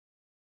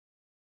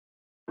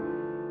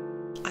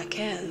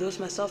can't lose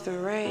myself in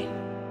rain,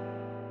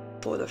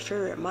 for the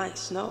fear it might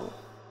snow.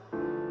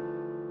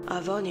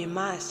 I've only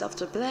myself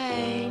to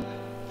blame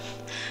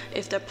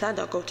if the plan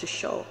don't go to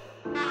show.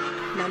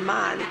 My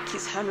mind, it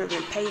keeps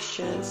hammering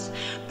patience,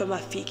 but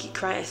my feet keep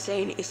crying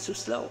saying it's too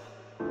slow.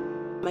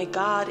 My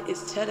God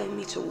is telling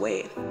me to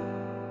wait,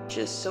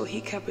 just so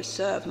he can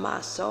preserve my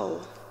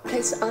soul.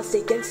 Place the odds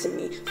against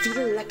me,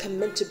 feeling like I'm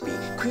meant to be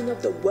queen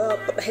of the world,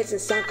 but my head's in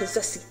sound cause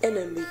that's the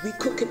enemy. We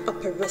cooking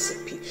up a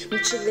recipe, me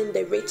chilling,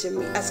 they rating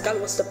me. Ask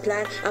God what's the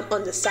plan, I'm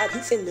on the side,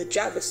 he's in the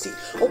driver's seat.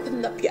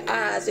 Open up your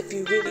eyes if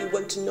you really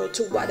want to know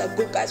to why the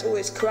good guys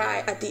always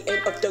cry at the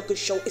end of the good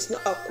show. It's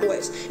not a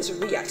quiz, it's a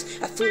react.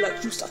 I feel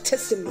like you start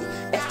testing me,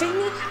 effing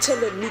me,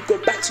 telling me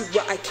go back to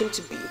where I came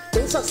to be.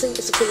 Don't start saying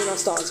it's a feeling on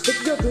stars, pick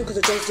your room cause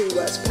the drums do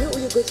worse. Put all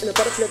your goods in a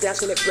butterfly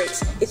glass when it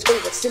breaks. It's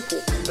over, simple,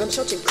 and I'm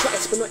shouting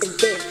Christ but not in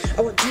vain.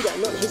 I won't do that,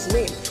 not in his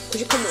name, cause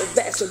you come with a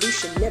better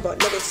solution. Never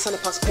to sign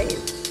up past pain,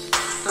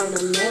 and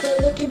I'm never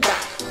looking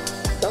back.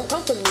 Don't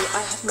come for me,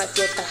 I have my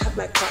flaws, I have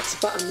my cracks,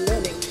 but I'm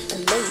learning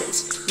and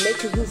moments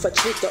making room for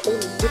truth. The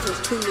only difference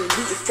between me and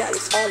you is that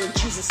it's all in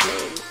Jesus'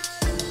 name.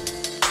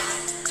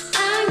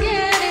 I'm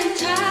getting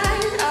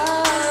tired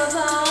of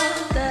all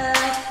the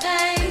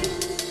pain.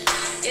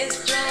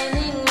 It's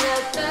draining the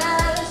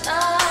best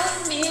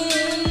of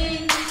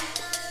me,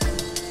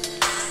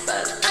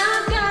 but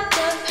I've got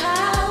the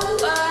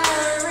power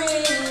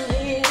in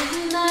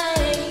his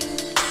name.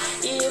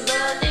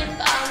 Even if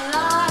I'm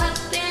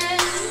lost in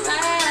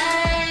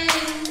rain.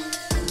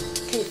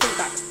 Can you think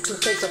back to a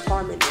place of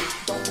harmony?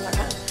 Don't think I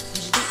can.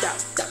 You deep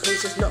that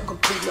place is not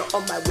complete, not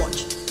on my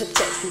watch.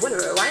 Protect, you wanna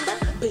rewind that?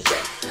 Picture.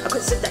 I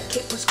could've said that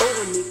cape was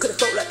over me, could've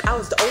felt like I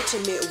was the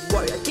ultimate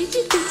warrior. Did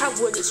you think I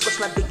wouldn't squash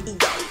my big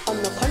ego? On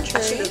the contrary,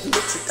 I should have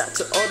admitted that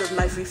to all of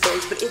my free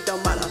throws, but it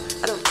don't matter.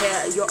 I don't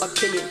care your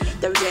opinion,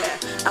 they're yeah.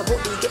 I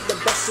won't really get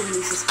the best of me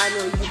since I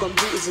know you gon'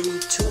 do is in me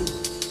too.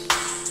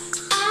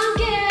 I'm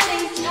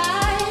getting tired.